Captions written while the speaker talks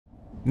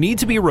Need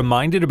to be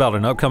reminded about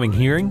an upcoming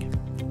hearing?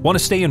 Want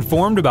to stay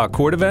informed about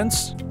court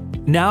events?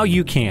 Now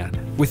you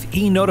can with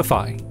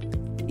eNotify.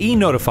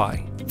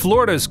 eNotify,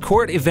 Florida's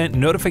court event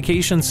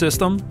notification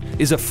system,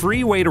 is a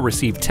free way to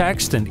receive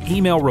text and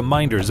email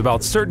reminders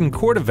about certain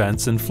court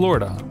events in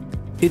Florida.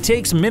 It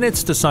takes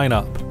minutes to sign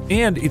up,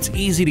 and it's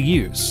easy to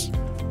use.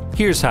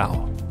 Here's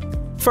how.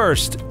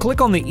 First,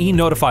 click on the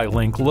eNotify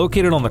link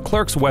located on the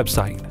clerk's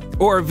website,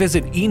 or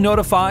visit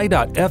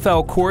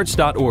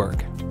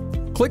enotify.flcourts.org.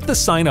 Click the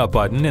Sign Up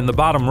button in the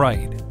bottom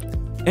right.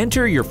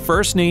 Enter your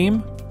first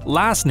name,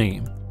 last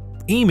name,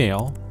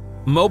 email,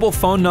 mobile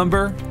phone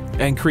number,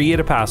 and create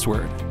a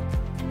password.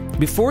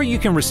 Before you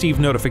can receive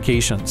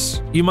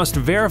notifications, you must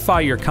verify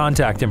your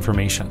contact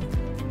information.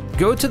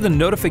 Go to the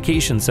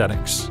notification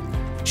settings.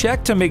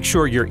 Check to make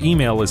sure your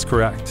email is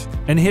correct,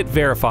 and hit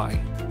Verify.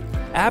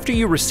 After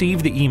you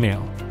receive the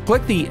email,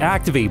 click the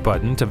Activate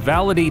button to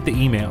validate the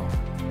email.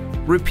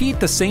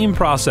 Repeat the same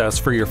process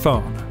for your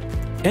phone.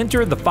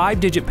 Enter the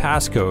 5-digit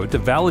passcode to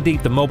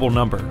validate the mobile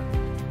number.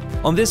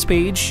 On this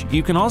page,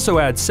 you can also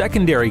add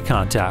secondary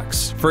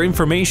contacts for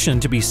information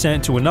to be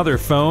sent to another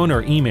phone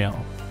or email.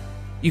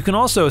 You can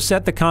also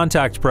set the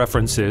contact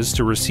preferences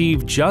to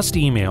receive just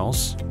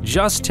emails,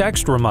 just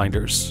text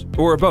reminders,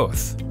 or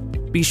both.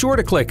 Be sure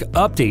to click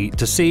Update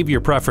to save your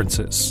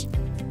preferences.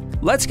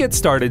 Let's get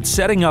started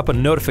setting up a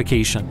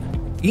notification.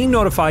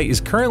 eNotify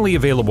is currently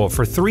available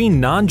for 3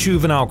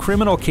 non-juvenile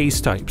criminal case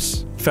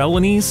types: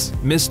 felonies,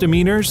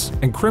 misdemeanors,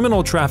 and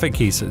criminal traffic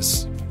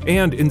cases,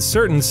 and in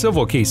certain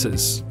civil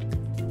cases.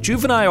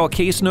 Juvenile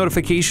case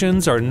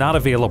notifications are not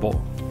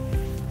available.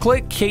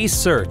 Click Case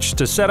Search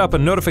to set up a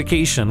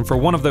notification for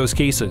one of those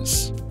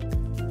cases.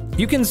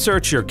 You can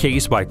search your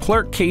case by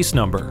clerk case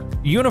number,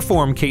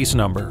 uniform case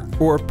number,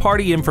 or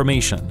party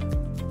information.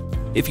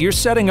 If you're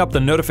setting up the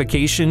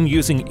notification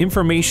using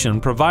information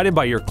provided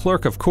by your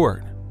clerk of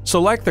court,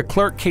 select the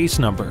clerk case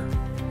number.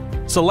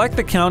 Select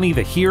the county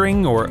the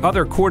hearing or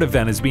other court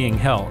event is being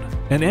held,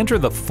 and enter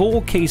the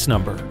full case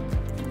number.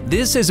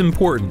 This is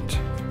important.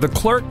 The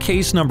clerk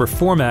case number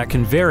format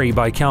can vary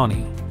by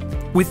county.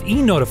 With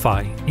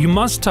eNotify, you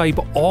must type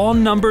all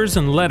numbers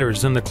and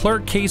letters in the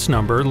clerk case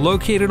number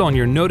located on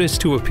your notice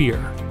to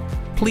appear.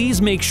 Please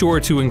make sure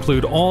to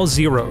include all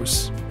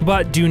zeros,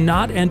 but do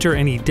not enter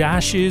any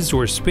dashes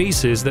or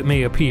spaces that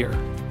may appear.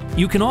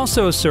 You can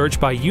also search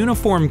by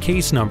uniform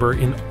case number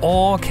in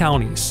all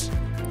counties.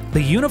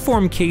 The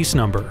uniform case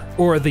number,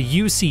 or the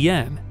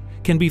UCN,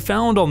 can be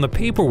found on the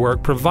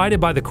paperwork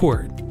provided by the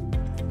court.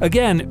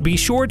 Again, be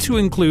sure to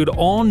include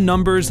all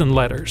numbers and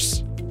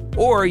letters.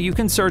 Or you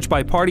can search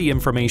by party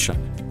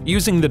information,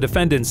 using the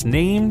defendant's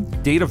name,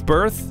 date of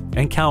birth,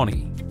 and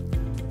county.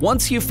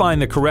 Once you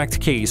find the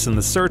correct case in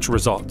the search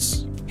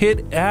results,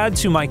 hit Add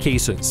to My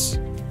Cases.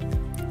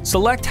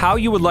 Select how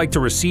you would like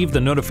to receive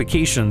the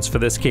notifications for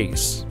this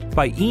case,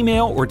 by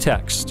email or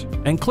text,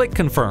 and click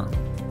Confirm.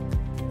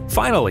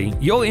 Finally,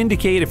 you'll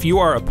indicate if you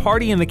are a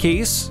party in the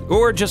case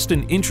or just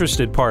an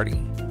interested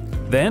party.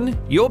 Then,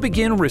 you'll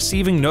begin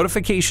receiving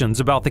notifications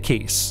about the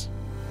case.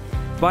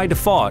 By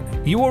default,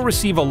 you will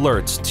receive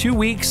alerts 2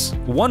 weeks,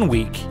 1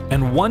 week,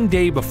 and 1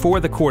 day before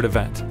the court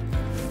event.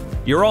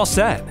 You're all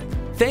set.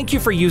 Thank you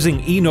for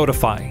using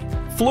eNotify,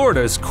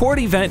 Florida's court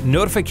event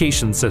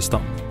notification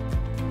system.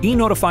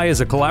 eNotify is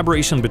a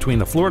collaboration between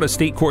the Florida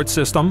State Court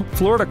System,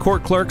 Florida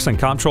Court Clerks and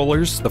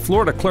Comptrollers, the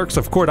Florida Clerks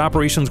of Court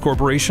Operations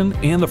Corporation,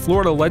 and the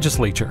Florida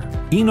Legislature.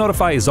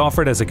 eNotify is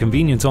offered as a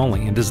convenience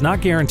only and does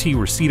not guarantee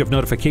receipt of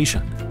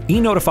notification.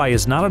 eNotify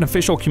is not an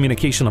official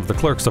communication of the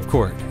Clerks of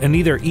Court, and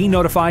neither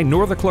eNotify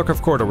nor the Clerk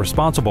of Court are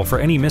responsible for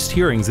any missed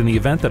hearings in the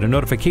event that a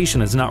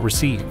notification is not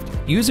received.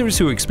 Users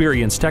who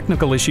experience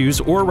technical issues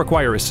or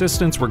require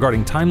assistance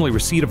regarding timely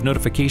receipt of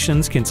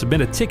notifications can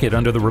submit a ticket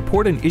under the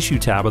Report and Issue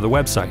tab of the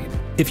website.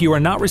 If you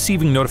are not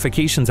receiving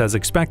notifications as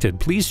expected,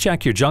 please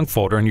check your junk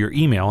folder in your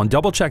email and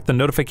double-check the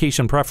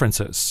notification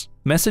preferences.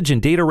 Message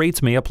and data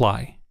rates may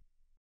apply.